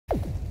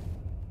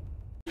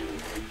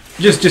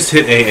Just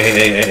hit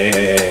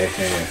A.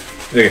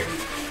 Okay.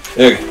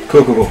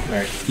 Cool. All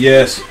right.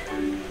 Yes.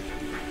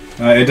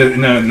 It does,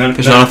 no,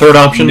 there's not a third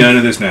option? None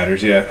of this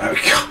matters, yeah.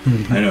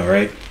 I know,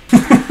 right?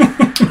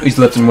 He's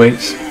lifting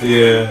weights.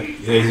 Yeah,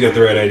 he's got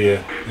the right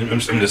idea. I'm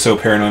just so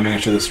paranoid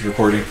making sure this is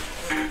recording.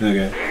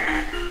 Okay.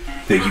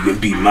 Think you can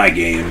beat my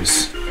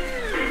games.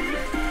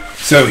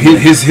 So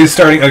his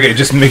starting... Okay,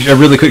 just make a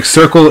really quick.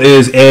 Circle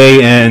is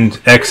A and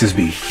X is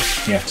B.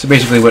 Yeah. So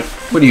basically,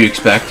 what do you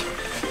expect?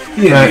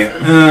 Yeah.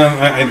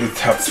 That's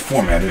how it's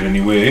formatted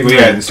anyway. But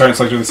yeah, the start and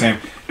select are the same.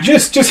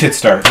 Just hit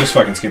start. Just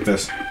fucking skip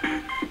this.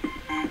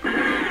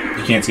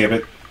 You can't skip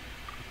it.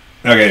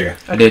 Okay, there you go.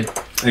 I did.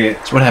 Okay.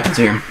 So what happens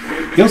here?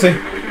 You'll see.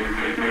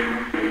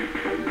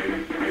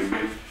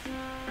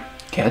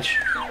 Catch.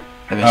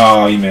 I missed.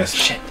 Oh, you missed.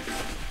 Shit.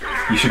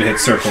 You should have hit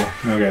circle.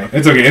 Okay.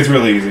 It's okay. It's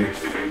really easy.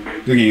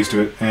 You'll get used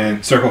to it.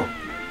 And circle.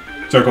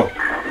 Circle.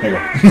 There you go.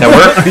 That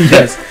work?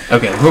 Yes.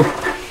 Okay. Whew.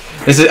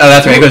 This is. Oh,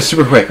 that's right. It goes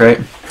super quick, right?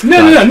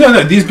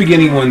 No. These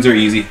beginning ones are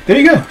easy. There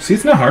you go. See,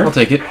 it's not hard. I'll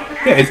take it.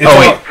 Yeah. It's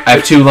wait. I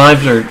have 2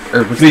 lives, or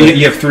what's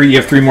you have 3. You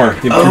have 3 more.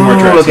 You have 3 more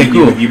tries. Okay.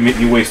 Cool.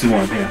 You wasted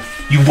 1. Yeah.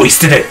 You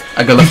wasted it.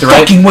 I go left to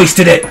right. Fucking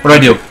wasted it. What do I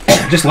do?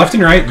 Just left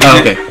and right. Oh,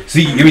 okay.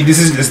 See, I mean, this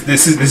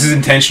is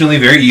intentionally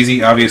very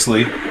easy,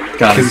 obviously,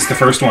 because it's the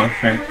first one.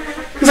 Right?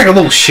 It's like a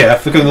little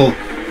chef. Look at a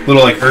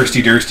little like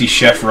ersty-dursty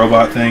chef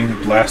robot thing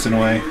blasting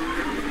away.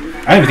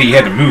 I didn't think you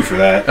had to move for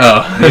that.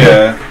 Oh.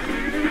 Yeah.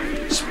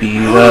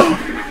 Speed up.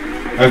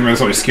 I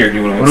was always scared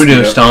you wouldn't. What do we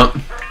do? Stomp.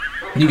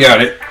 You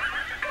got it.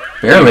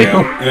 Barely.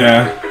 Cool.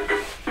 Yeah.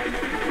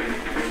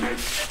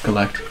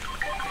 Collect.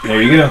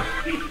 There you go.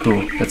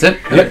 Cool. That's it?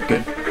 Yep.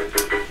 Good.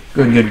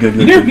 Good.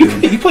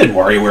 You played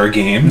WarioWare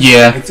games.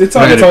 Yeah. It's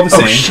all the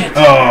same. Oh, shit.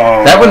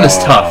 Oh. That one is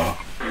tough.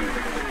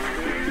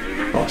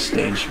 Boss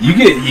stage. You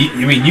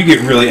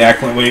get really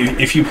acclimated.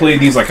 If you play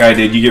these like I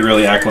did, you get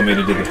really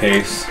acclimated to the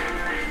pace.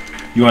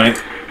 You want it,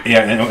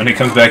 yeah, and when it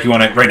comes back, you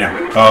want it right now.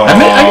 Oh.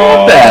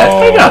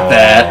 I got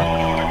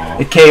that.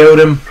 It KO'd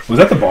him. Was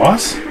that the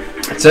boss?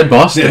 It said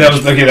boss stage. Yeah,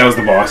 that was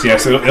the boss. Yeah,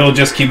 so it'll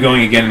just keep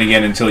going again and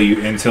again until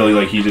you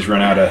just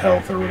run out of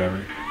health or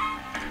whatever.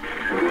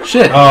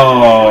 Shit.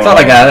 Oh. I thought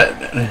I got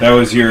it.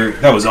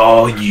 That was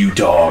all you,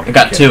 dog. I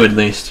got 2 at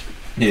least.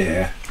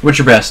 Yeah. What's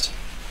your best?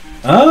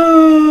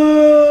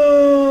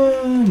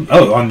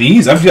 Oh, on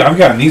these? I've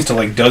gotten these to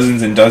like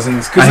dozens and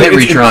dozens. I hit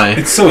retry.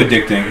 It's so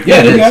addicting.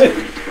 Yeah, it is. Got it.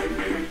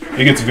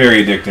 It gets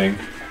very addicting.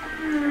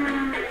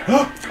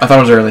 I thought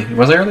it was early.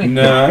 Was it early?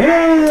 No,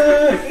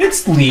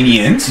 it's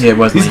lenient. Yeah, it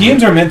was. These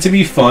games are meant to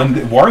be fun.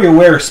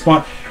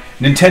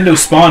 Nintendo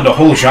spawned a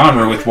whole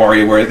genre with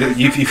WarioWare.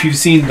 If you've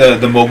seen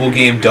the mobile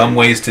game Dumb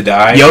Ways to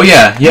Die. Oh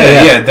yeah.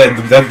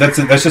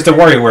 That's just a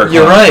WarioWare clone.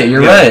 You're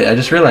right. I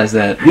just realized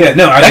that. Yeah,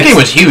 no, that game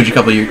was huge a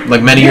couple of years,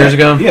 like many years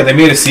ago. Yeah, they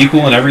made a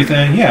sequel and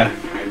everything. Yeah,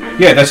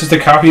 that's just a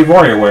copy of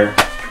WarioWare.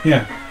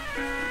 Yeah,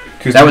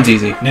 because that one's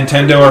easy.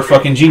 Nintendo are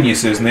fucking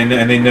geniuses, and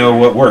they know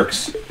what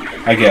works.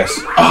 I guess.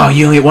 Oh,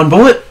 you only get 1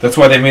 bullet? That's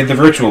why they made the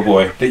Virtual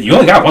Boy. You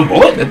only got 1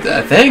 bullet?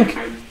 I think.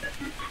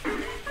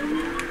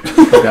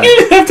 Okay. You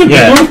didn't have to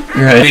move.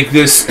 You're right. Make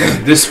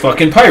this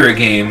fucking pirate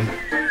game.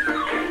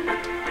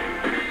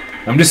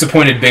 I'm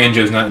disappointed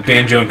Banjo and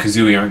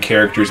Kazooie aren't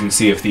characters in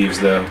Sea of Thieves,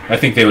 though. I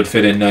think they would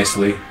fit in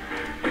nicely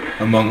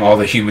among all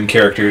the human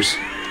characters.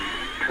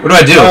 What do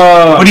I do?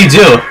 What do you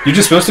do? You're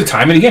just supposed to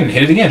time it again and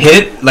hit it again.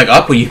 Hit it like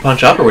up when you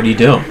punch up, or what do you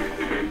do?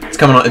 It's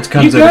coming on. It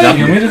comes over top.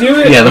 You want me to do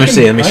it? Yeah, let me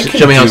see.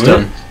 Show me how it's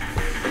done.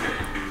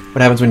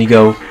 What happens when you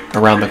go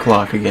around the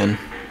clock again?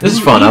 This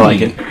is fun. I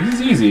like it. This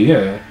is easy,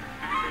 yeah.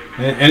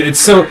 And it's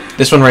so.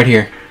 This one right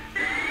here.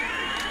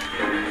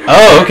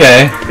 Oh,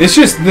 okay. It's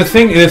just the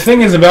thing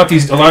is about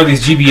a lot of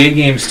these GBA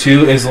games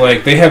too is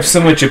like they have so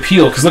much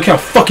appeal because look how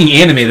fucking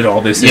animated all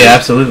this is. Yeah,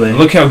 absolutely.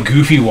 Look how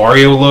goofy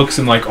Wario looks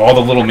and like all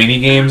the little mini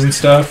games and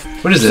stuff.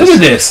 What is this? Look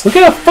at this. Look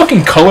at how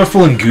fucking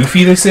colorful and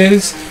goofy this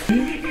is.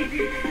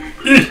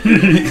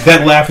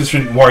 That laugh is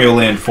from Wario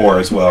Land 4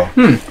 as well.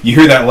 You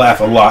hear that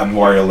laugh a lot in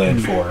Wario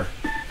Land 4.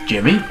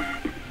 Jimmy,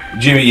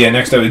 yeah.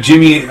 Next up,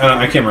 Jimmy.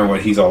 I can't remember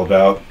what he's all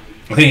about.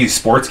 I think he's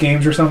sports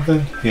games or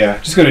something. Yeah,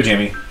 just go to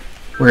Jimmy.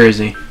 Where is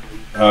he?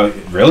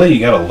 Really? You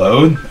gotta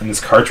load? And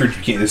this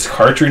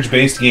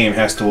cartridge-based game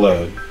has to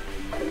load.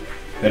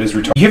 That is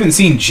retarded. You haven't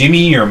seen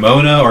Jimmy or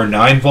Mona or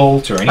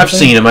 9-Volt or anything? I've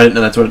seen him. I didn't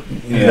know that's what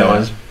that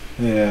was.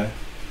 Yeah.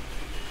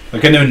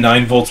 Like I know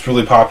 9-Volt's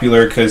really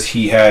popular because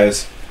he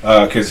has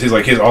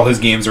because all his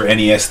games are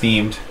NES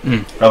themed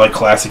or like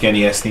classic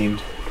NES themed.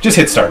 Just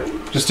hit start.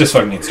 Just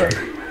fucking hit start.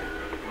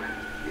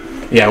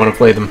 Yeah, I want to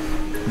play them.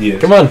 Yeah.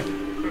 Come on.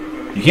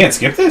 You can't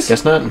skip this?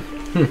 Guess not.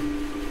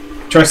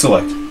 Try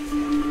select.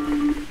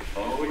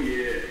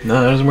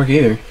 No, that doesn't work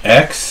either.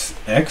 X,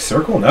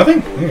 circle,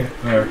 nothing? Yeah,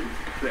 whatever.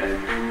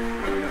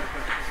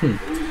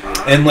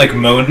 And like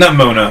not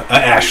Mona,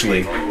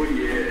 Ashley.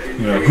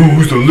 You know,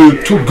 who's the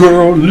little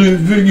girl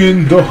living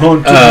in the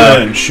haunted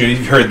mansion?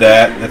 You've heard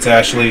that. That's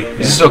Ashley. Is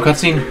this still a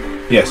cutscene?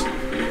 Yes.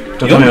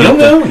 Don't tell me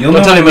I'm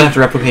going to have to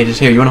replicate this.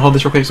 Here, you want to hold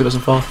this real quick so it doesn't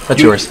fall?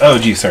 That's yours. Oh,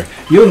 geez, sorry.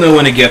 You'll know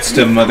when it gets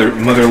to mother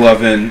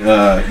loving.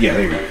 Yeah,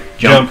 there you go.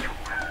 Jump.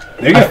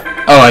 There you go.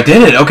 Oh, I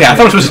did it. Okay, I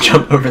thought I was supposed to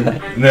jump over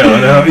that.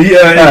 No, yeah.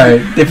 All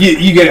right. If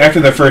you get after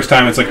the first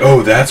time, it's like,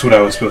 oh, that's what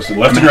I was supposed to.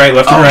 Left and right,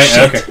 left and right.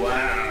 Shit.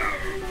 Okay.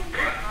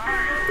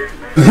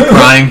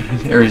 Crying,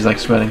 or he's like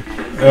sweating.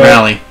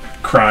 Rally.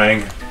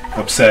 Crying,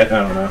 upset.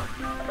 I don't know.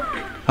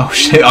 Oh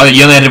shit! Oh,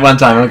 you only had it one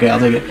time. Okay, I'll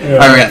take it. Yeah. All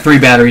right, we got 3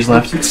 batteries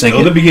left. Sink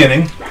Still it. the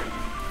beginning.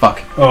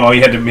 Fuck. Oh,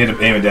 you had to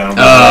aim it down.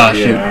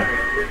 Shoot.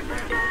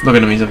 Look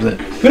at him. He's upset.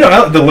 But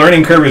no, the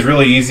learning curve is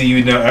really easy.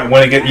 You know,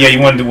 when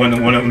you wanted to when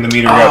the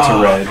meter got to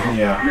red.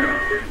 Yeah.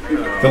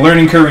 The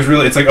learning curve is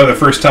really. It's like, oh, the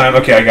first time.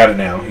 Okay, I got it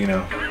now. You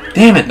know.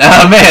 Damn it!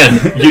 Oh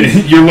man.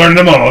 You're learning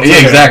them all. It's Yeah,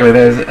 okay. exactly.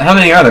 There's how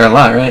many are there? A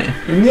lot, right?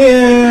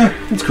 Yeah.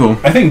 It's cool.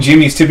 I think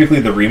Jimmy's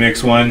typically the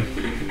remix one.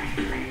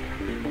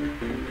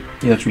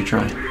 Yeah, let's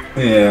retry.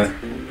 Yeah.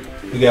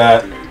 We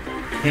got.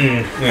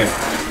 Yeah.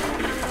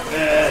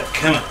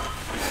 Come on.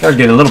 Gotta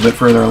get a little bit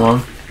further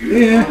along.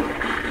 Yeah.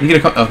 You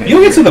get a okay.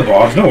 You'll get to the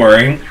boss. Don't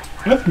worry.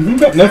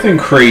 Nothing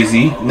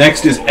crazy.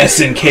 Next is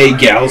SNK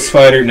Gals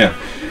Fighter. No.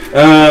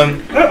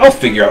 I'll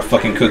figure out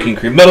fucking Cooking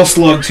Cream. Metal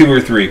Slug 2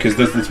 or 3 because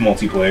this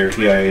multiplayer.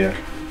 Yeah.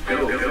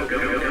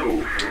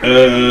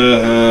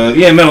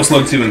 Yeah, Metal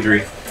Slug 2 and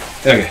 3.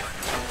 Okay.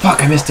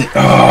 Fuck! I missed it.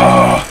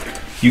 Oh,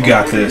 you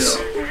got this.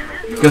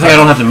 Good thing I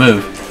don't have to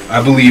move.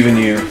 I believe in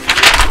you.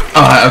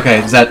 Oh,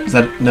 okay. Is that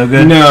no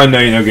good? No,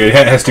 you're no good.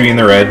 It has to be in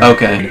the red.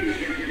 Okay.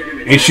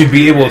 It should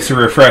be able to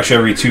refresh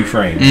every 2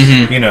 frames.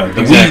 Mm-hmm. You know,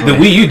 the Exactly.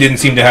 Wii U didn't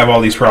seem to have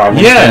all these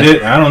problems. Yeah. Did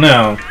it? I don't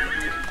know.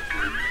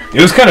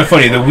 It was kind of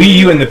funny. The Wii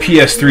U and the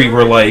PS3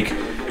 were like,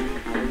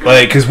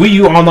 because Wii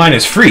U Online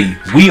is free.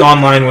 Wii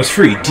Online was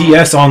free.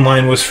 DS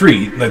Online was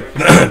free. The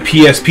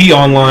PSP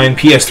Online,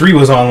 PS3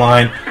 was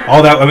online.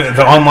 All that. I mean,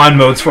 the online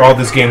modes for all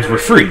these games were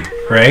free,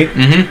 right?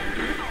 Mm-hmm.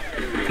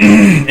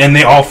 And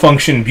they all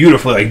function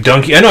beautifully, like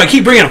Donkey. I know I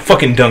keep bringing up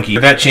fucking Donkey,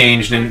 but that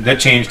changed, and that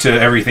changed to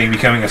everything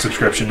becoming a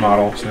subscription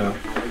model. So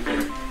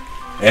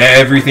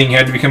everything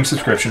had to become a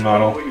subscription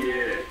model.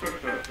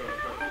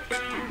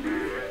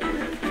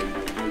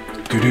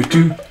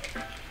 Do.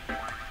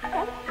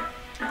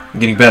 I'm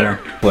getting better.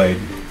 Played.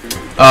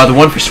 The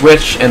one for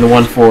Switch and the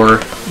one for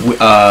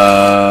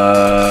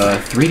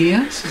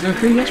 3DS. Is there a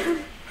 3DS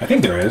one? I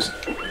think there is.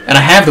 And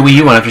I have the Wii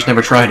U one. I've just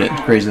never tried it.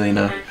 Crazily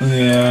enough.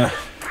 Yeah.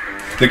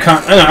 I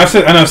know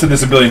I've said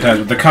this a billion times,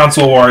 but the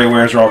console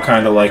WarioWares are all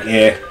kind of like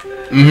eh.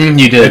 Mm-hmm.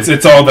 You did.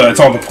 It's all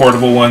the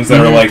portable ones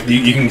that are like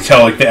you can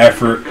tell like the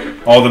effort,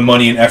 all the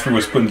money and effort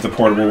was put into the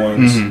portable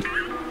ones. Mm-hmm.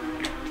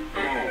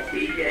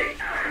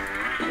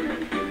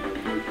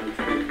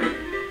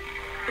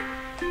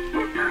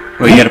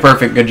 Well, you got it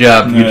perfect. Good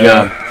job. Good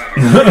job.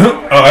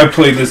 Oh, I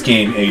played this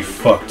game a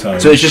fuck ton.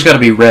 So it's just got to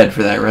be red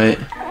for that, right?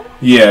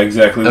 Yeah,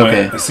 exactly.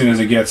 Okay. As soon as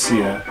it gets,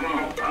 yeah.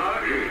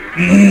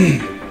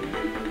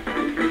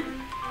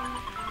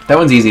 That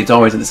one's easy. It's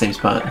always at the same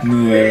spot.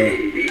 Yeah.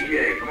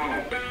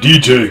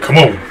 DJ, come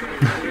on.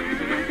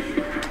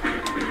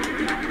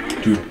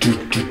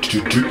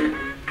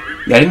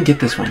 Yeah, I didn't get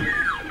this one.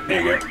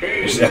 There you go.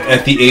 Just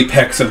at the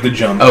apex of the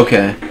jump.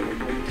 Okay.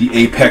 The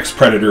apex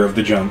predator of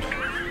the jump.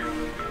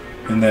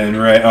 And then,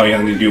 right... Oh, yeah,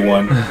 let me do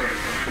one.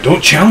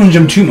 Don't challenge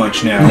him too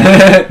much now.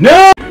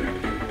 No!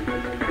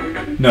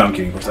 No, I'm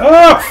kidding.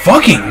 Oh,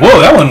 fucking...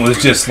 Whoa, that one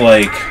was just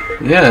like...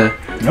 Yeah.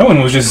 That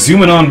one was just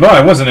zooming on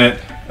by, wasn't it?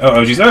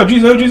 Oh, jeez. Oh,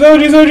 jeez. Oh, jeez. Oh,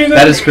 jeez. Oh, jeez.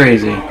 That is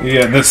crazy.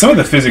 Yeah, some of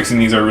the physics in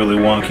these are really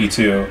wonky,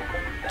 too.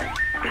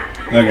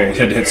 Okay,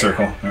 head to hit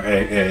circle. Or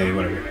A,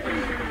 whatever.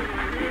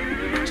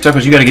 Stuff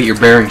is you got to get your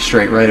bearings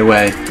straight right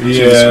away. As soon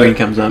as the screen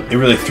comes up. It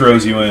really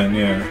throws you in,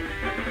 yeah.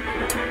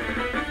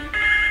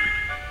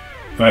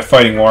 Am I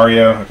fighting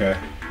Wario? Okay.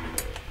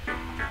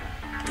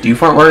 Do you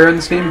fart Wario in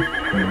this game?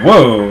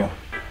 Whoa!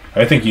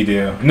 I think you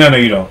do. No,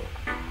 you don't.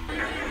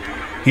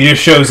 He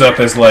just shows up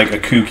as like a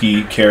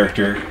kooky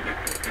character.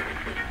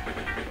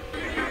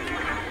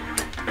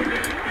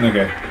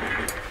 Okay.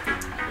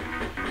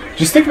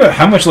 Just think about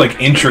how much like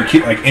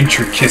intricacies,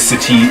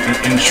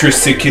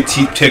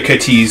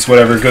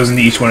 whatever, goes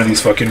into each one of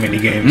these fucking mini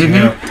games. You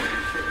know,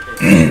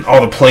 all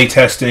the play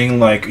testing,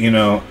 like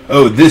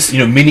oh this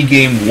mini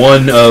game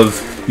 1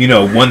 of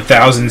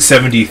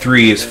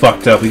 1073 is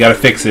fucked up. We gotta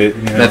fix it.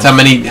 That's how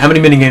many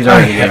mini games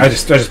are there? I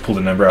just pulled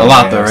a number out. A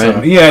lot though, right?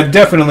 So, yeah,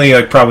 definitely.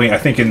 Like probably, I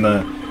think in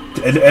the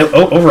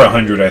over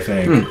 100. I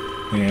think.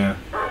 Yeah.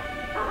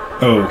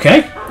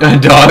 Okay.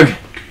 Dog.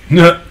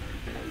 No.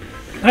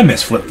 I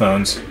miss flip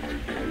phones.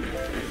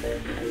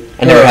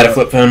 I never had a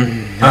flip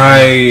phone.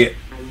 I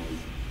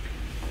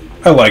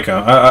like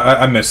them.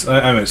 I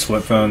miss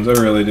flip phones. I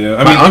really do.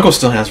 My uncle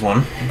still has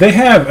one. They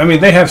have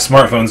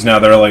smartphones now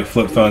that are like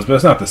flip phones, but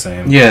it's not the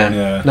same.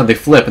 Yeah. No, they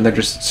flip and they're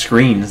just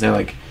screens. They're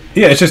like.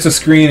 Yeah, it's just a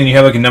screen and you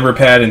have like a number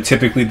pad, and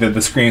typically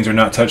the screens are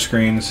not touch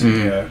screens.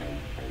 Yeah.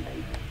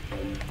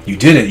 You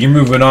did it. You're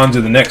moving on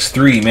to the next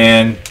 3,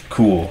 man.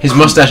 Cool. His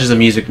mustache is a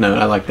music note.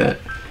 I like that.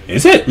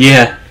 Is it?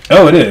 Yeah.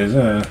 Oh, it is.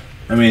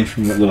 I mean,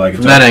 from what little I can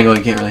From that angle,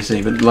 you can't really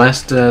see. But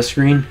last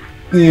screen,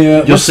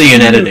 yeah, you'll see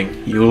in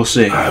editing. You will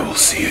see. I will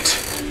see it.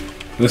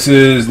 This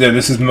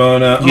is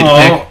Mona. You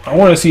I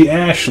want to see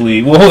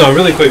Ashley. Well, hold on,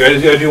 really quick. I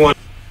do want.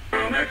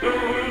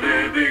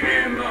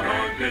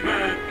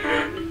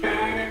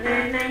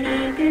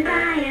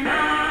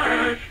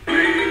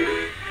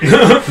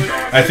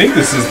 I think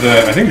this is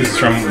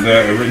from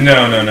the.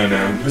 No.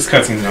 This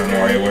cutscene's not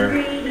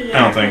WarioWare. I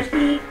don't think.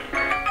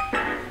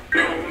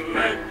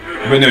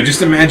 But no,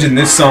 just imagine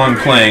this song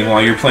playing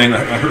while you're playing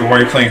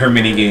her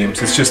mini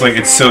games. It's just like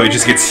it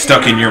just gets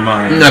stuck in your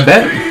mind. I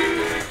bet.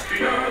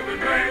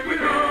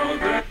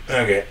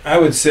 Okay, I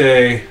would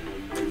say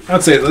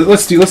let's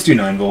do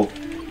 9-volt.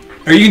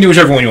 Or you can do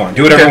whichever one you want.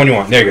 Do whatever one you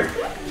want. There you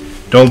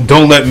go.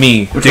 Don't let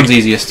me. Which one's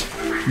easiest?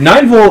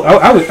 9-volt.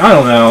 I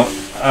don't know.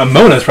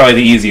 Mona's probably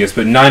the easiest,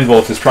 but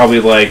 9-volt is probably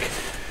like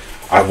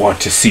I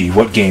want to see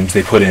what games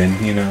they put in.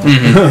 You know.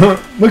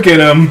 Mm-hmm. Look at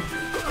him.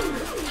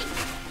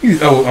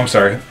 Oh, I'm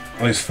sorry.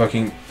 I'll just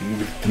fucking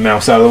move the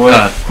mouse out of the way.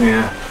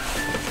 Yeah.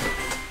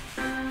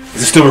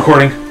 Is it still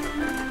recording?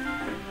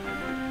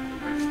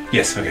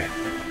 Yes. Okay.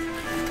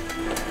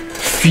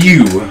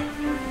 Phew.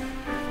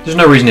 There's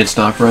no reason it'd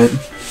stop, right?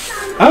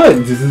 Yeah,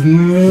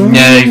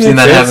 you've seen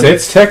that happen.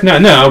 It's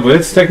but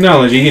it's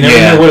technology. You never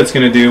know what it's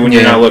going to do when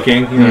you're not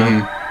looking. You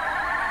know.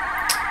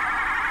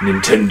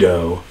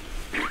 Nintendo.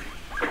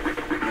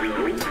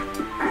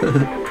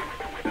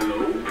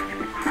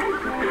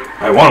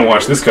 I want to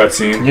watch this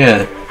cutscene.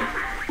 Yeah.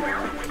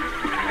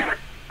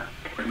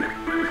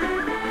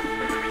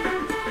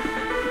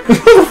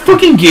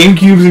 Fucking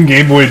GameCubes and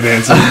Game Boy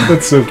Advances.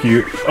 That's so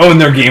cute. Oh,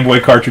 and their Game Boy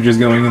cartridges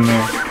going in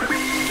there.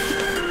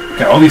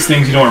 Got all these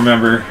things you don't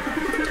remember.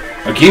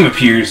 A game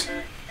appears.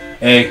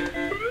 Hey.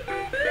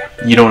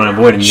 You don't want to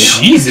avoid him.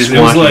 Jesus, it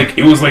was like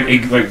a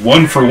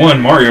 1-for-1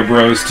 Mario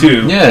Bros.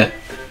 Too. Yeah.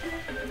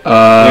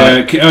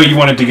 You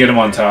wanted to get him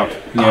on top.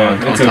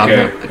 Yeah, it's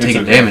okay.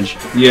 Taking damage.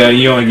 Yeah,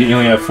 you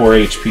only have 4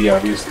 HP,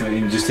 obviously.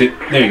 You just hit.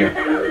 There you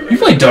go. You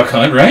play Duck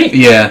Hunt, right?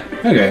 Yeah.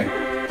 Okay.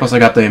 Plus, I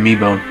got the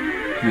amiibo.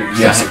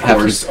 Yes, of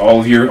course. All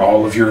of your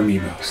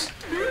amiibos.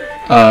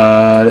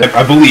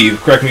 I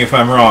believe. Correct me if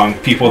I'm wrong.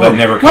 People that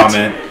never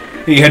comment.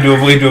 You had to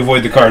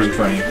avoid the cars in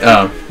front of you.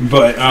 Oh.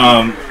 But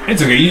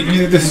it's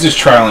okay. This is just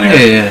trial and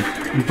error.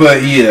 Yeah.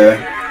 But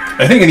yeah.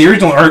 I think in the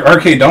original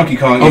arcade Donkey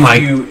Kong,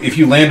 if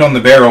you land on the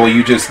barrel,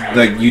 you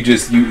die. You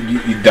just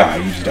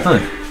die. Huh.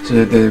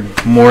 So they're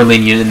more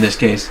lenient in this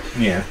case.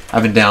 Yeah.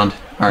 I've been downed.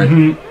 All right.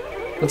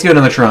 Mm-hmm. Let's give it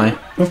another try.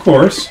 Of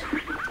course.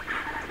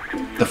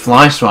 The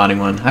fly swatting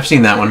one. I've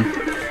seen that one.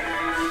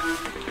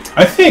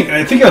 I think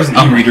that was an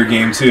e-reader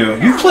game too.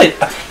 You've played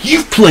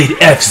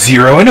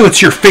F-Zero. I know it's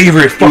your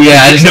favorite.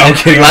 Yeah. I'm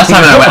kidding. Last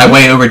time I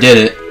way overdid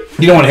it.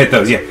 You don't want to hit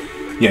those. Yeah,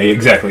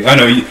 exactly. I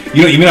know.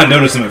 You may not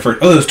notice them at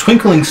first. Oh, those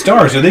twinkling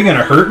stars, are they going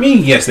to hurt me?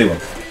 Yes, they will.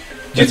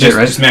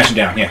 Just smash it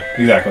down. Yeah,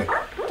 exactly.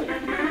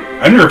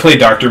 I've never played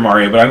Dr.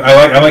 Mario, but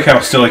I like how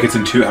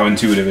how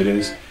intuitive it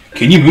is.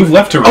 Can you move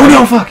left to right? Oh,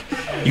 no, fuck!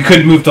 You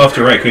couldn't move left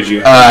to right, could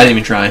you? I didn't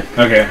even try.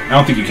 Okay, I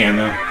don't think you can,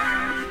 though.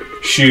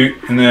 Shoot,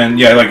 and then,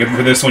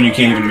 for this one, you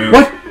can't even move.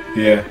 What?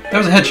 Yeah. That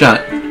was a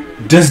headshot.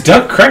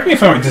 Correct me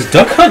if I'm wrong, does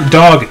Duck Hunt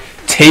Dog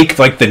take,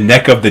 the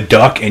neck of the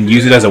duck and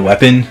use it as a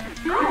weapon?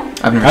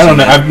 I don't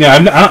know.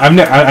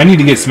 I need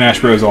to get Smash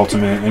Bros.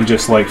 Ultimate and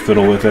just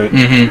fiddle with it.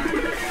 Mm-hmm.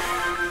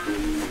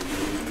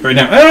 Right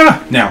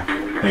now. Now.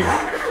 There you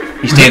go.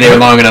 You stay there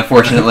long enough,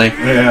 fortunately.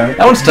 Yeah.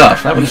 That one's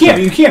tough.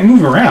 You can't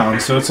move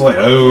around, so it's like,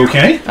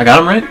 okay. I got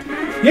him right.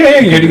 Yeah.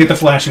 You had to get the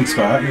flashing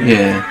spot.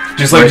 Yeah.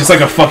 Just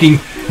like a fucking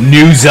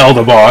new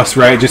Zelda boss,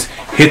 right? Just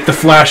hit the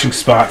flashing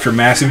spot for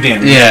massive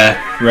damage. Yeah.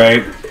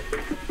 Right.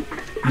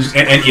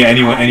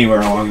 Anywhere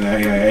along that.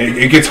 Yeah,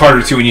 it gets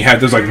harder too when you have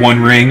those one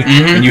ring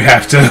and you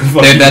have to.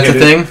 That's a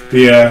thing.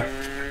 Yeah.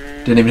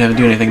 Didn't even have to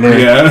do anything there.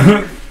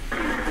 Yeah.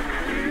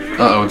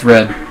 Uh-oh, it's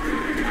red.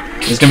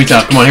 It's gonna be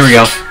tough. Come on, here we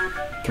go.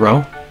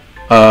 Throw.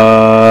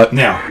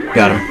 Now.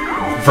 Got him.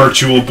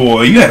 Virtual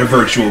Boy. You had a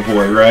Virtual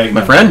Boy, right?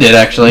 My friend did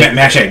actually.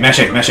 Mash A.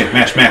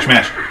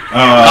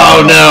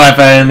 Oh no! I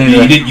found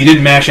you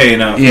didn't mash A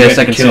enough. Yeah,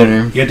 second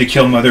sooner. You had to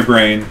kill Mother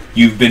Brain.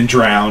 You've been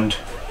drowned.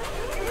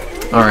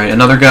 All right,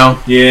 another go.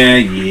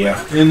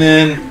 Yeah. And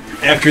then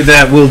after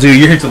that, we'll do.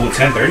 You're here till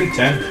 10:30.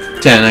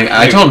 10.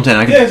 I told him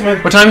 10. It's fine.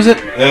 What time is it?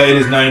 It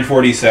is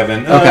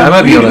 9:47. Okay, I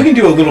might be able to. We can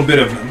do a little bit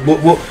of.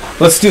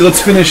 Let's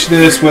finish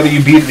this, whether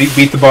you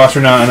beat the boss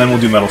or not, and then we'll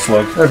do Metal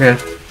Slug. Okay.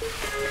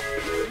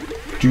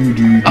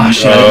 Oh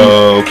shit!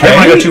 Okay. I don't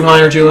want to go too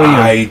high or too low.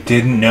 I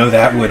didn't know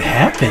that would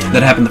happen.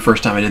 That happened the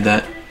first time I did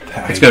that.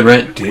 It's good,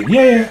 right?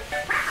 Yeah.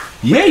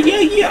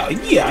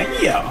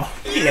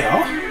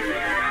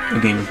 The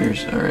game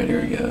appears. All right,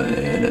 here we go.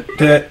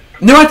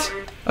 No, what?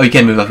 Oh, you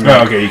can't move up.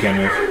 Oh, okay, you can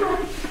move.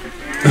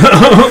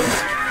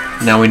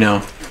 Now we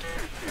know.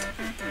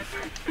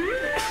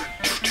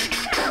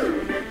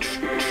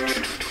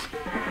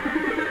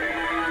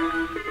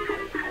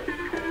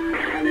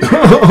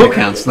 It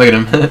counts. Look at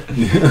him.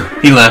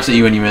 He laughs at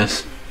you when you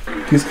miss.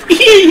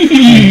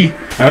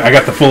 I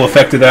got the full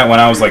effect of that when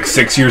I was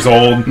 6 years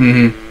old.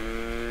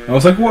 Mm-hmm. I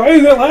was like, why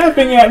is it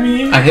laughing at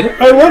me? I hit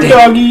it. I love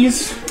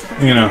doggies.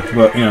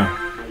 But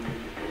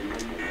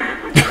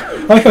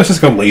I like how it's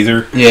just a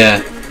laser.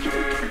 Yeah.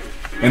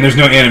 And there's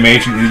no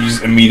animation. It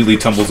just immediately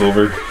tumbles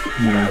over.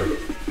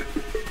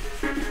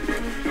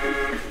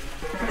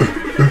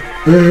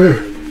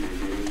 Good.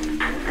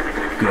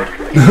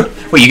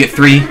 Wait, you get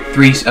three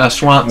I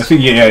swats?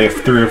 think you have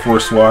 3 or 4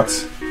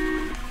 swats.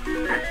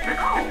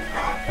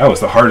 That was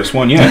the hardest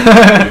one yet.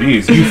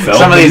 Jeez, you fell.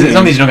 Some of these you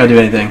don't gotta do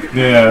anything.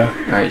 Yeah.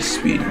 Alright,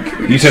 speed increase.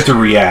 You just have to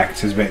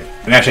react. Mash.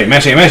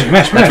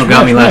 That's what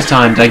got me last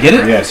time. Did I get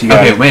it? Yes, you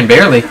got it. Okay, man,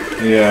 barely.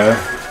 Yeah.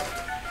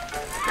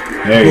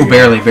 There you go.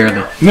 Barely.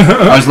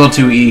 I was a little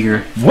too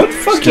eager. What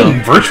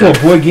fucking Virtual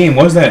Boy game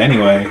was that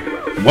anyway?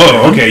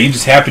 Whoa, okay, you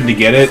just happened to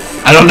get it.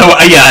 I don't know.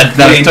 Yeah,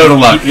 that was total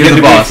luck. You had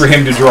to wait for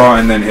him to draw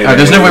and then hit it.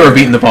 There's no way we're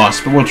beating the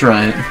boss, but we'll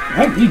try it.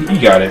 You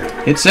got it.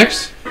 Hit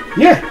 6?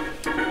 Yeah.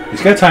 You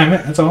just gotta time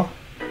it, that's all.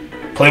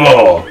 Play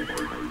ball.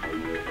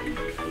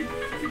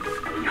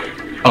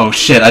 Oh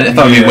shit, I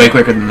thought it would be way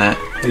quicker than that.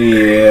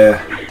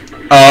 Yeah.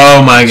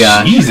 Oh my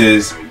gosh.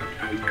 Jesus.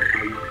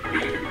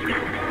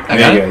 I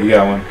got it? You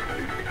got one.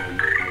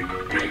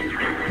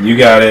 You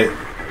got it.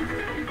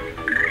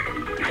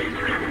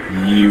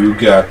 You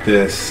got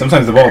this.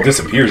 Sometimes the ball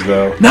disappears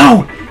though.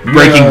 No!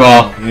 Breaking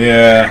ball.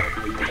 Yeah.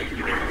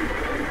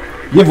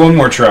 You have one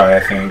more try, I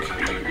think.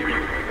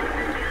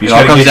 It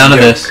all comes down to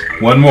this.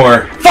 One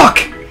more. Fuck!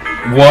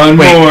 One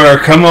more,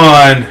 come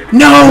on.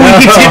 No!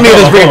 He keeps hitting me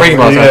with those breaking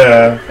balls.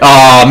 Yeah.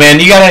 Oh man,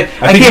 you got it.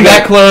 I came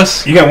that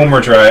close. You got one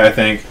more try, I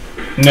think.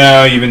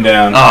 No, you've been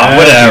down. Oh,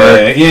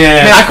 whatever.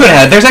 Yeah. Man, I could have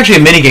had. There's actually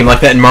a minigame like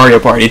that in Mario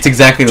Party. It's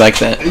exactly like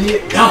that.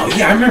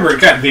 Yeah, I remember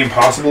it got the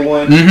impossible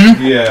one.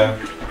 Mm-hmm. Yeah.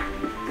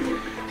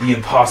 The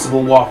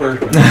Impossible Whopper.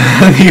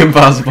 The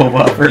Impossible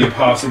Whopper. The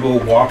Impossible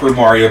Whopper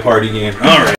Mario Party game. Alright.